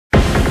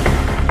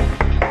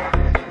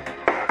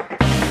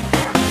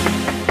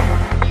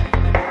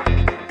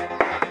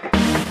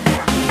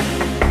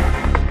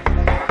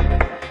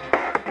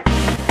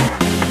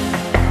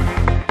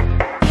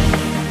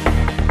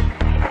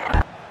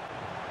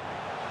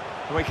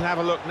We can have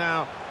a look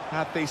now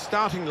at the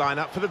starting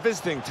lineup for the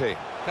visiting team.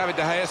 David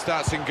De Gea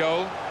starts in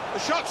goal. The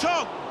shot's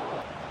on!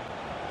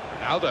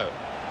 Ronaldo.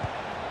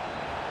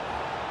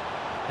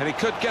 And he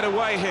could get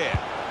away here.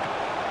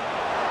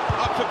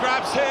 Up for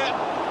grabs here.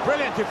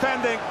 Brilliant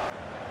defending.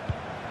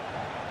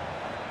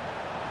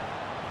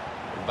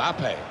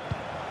 Mbappe.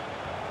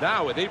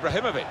 Now with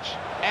Ibrahimovic.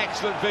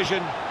 Excellent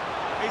vision.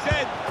 He's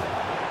in.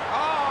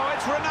 Oh,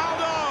 it's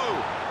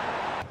Ronaldo!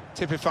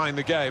 Typifying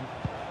the game.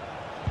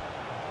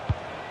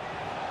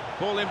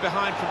 Ball in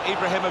behind from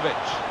Ibrahimovic.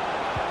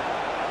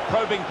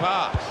 Probing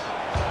pass.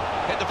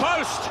 Hit the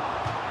post!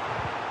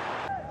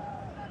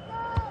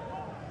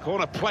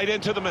 Corner played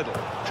into the middle.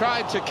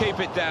 Tried to keep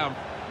it down.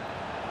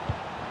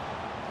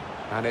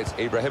 And it's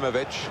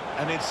Ibrahimovic.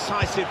 An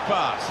incisive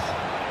pass.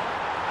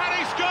 And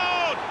he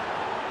scored!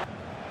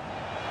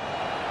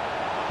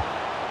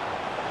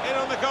 In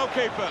on the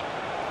goalkeeper.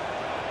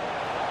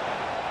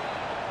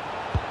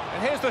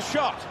 And here's the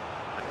shot.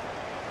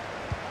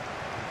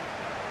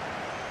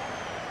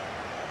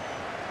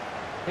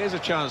 Here's a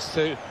chance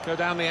to go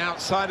down the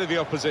outside of the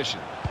opposition.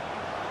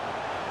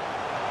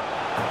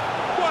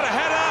 What a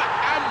header,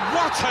 and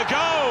what a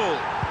goal!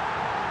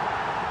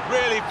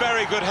 Really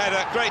very good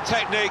header, great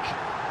technique.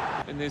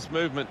 In this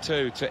movement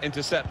too, to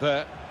intercept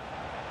there.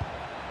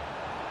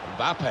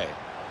 Mbappe.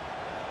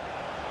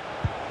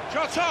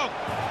 Shot on!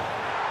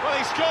 Well,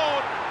 he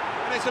scored,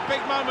 and it's a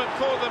big moment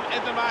for them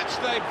in the match.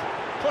 They've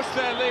pushed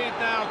their lead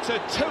now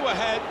to 2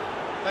 ahead.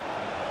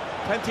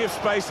 Plenty of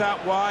space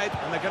out wide,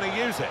 and they're going to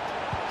use it.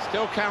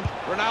 Still count.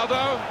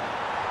 Ronaldo.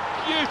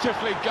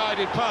 Beautifully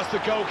guided past the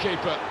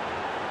goalkeeper.